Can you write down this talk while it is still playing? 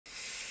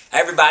Hi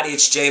everybody,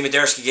 it's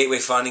Moderski, Gateway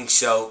Funding.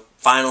 So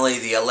finally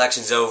the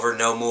election's over.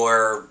 No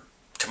more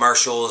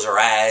commercials or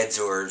ads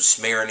or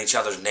smearing each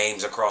other's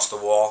names across the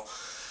wall.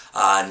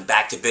 And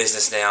back to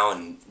business now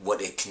and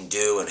what it can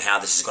do and how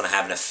this is going to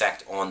have an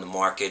effect on the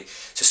market.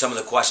 So some of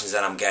the questions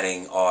that I'm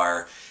getting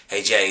are,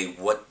 hey Jay,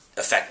 what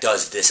effect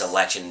does this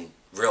election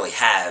really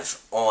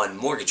have on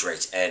mortgage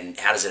rates, and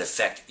how does it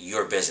affect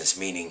your business,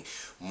 meaning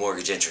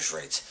mortgage interest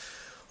rates?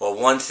 Well,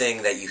 one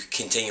thing that you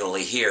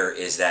continually hear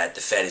is that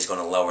the Fed is going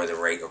to lower the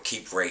rate or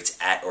keep rates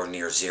at or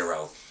near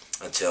zero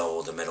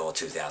until the middle of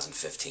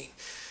 2015.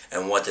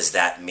 And what does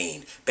that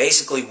mean?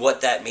 Basically,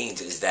 what that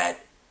means is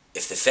that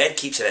if the Fed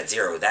keeps it at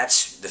zero,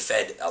 that's the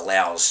Fed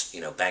allows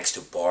banks to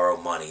borrow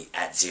money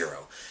at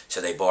zero. So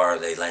they borrow,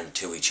 they lend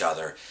to each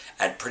other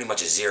at pretty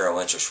much a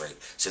zero interest rate.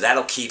 So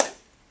that'll keep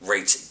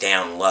rates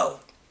down low.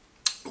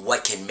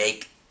 What can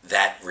make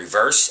that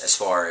reverse as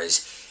far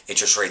as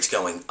interest rates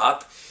going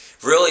up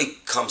really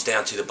comes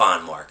down to the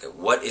bond market.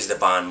 What is the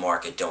bond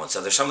market doing?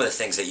 So there's some of the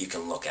things that you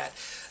can look at.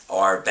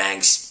 Are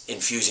banks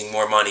infusing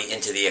more money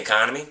into the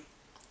economy?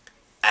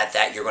 At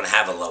that, you're going to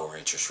have a lower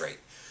interest rate.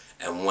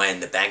 And when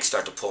the banks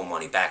start to pull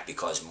money back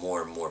because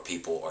more and more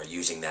people are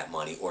using that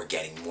money or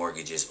getting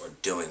mortgages or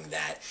doing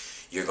that,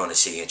 you're going to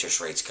see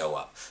interest rates go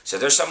up. So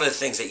there's some of the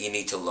things that you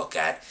need to look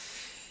at.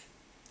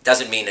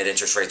 Doesn't mean that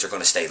interest rates are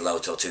going to stay low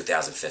till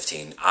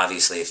 2015.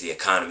 Obviously, if the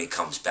economy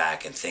comes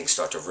back and things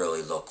start to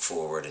really look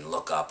forward and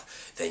look up,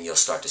 then you'll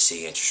start to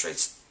see interest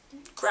rates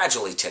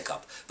gradually tick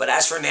up. But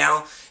as for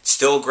now, it's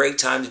still a great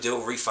time to do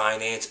a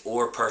refinance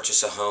or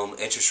purchase a home.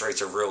 Interest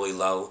rates are really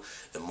low.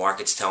 The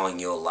market's telling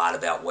you a lot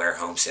about where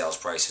home sales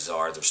prices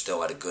are. They're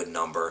still at a good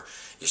number.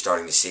 You're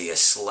starting to see a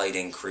slight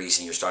increase,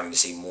 and you're starting to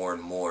see more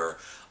and more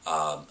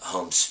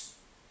homes,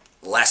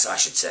 less I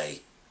should say,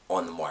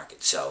 on the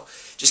market. So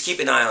just keep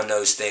an eye on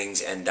those things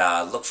and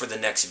look for the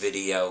next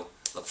video.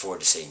 Look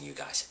forward to seeing you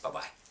guys.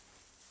 Bye-bye.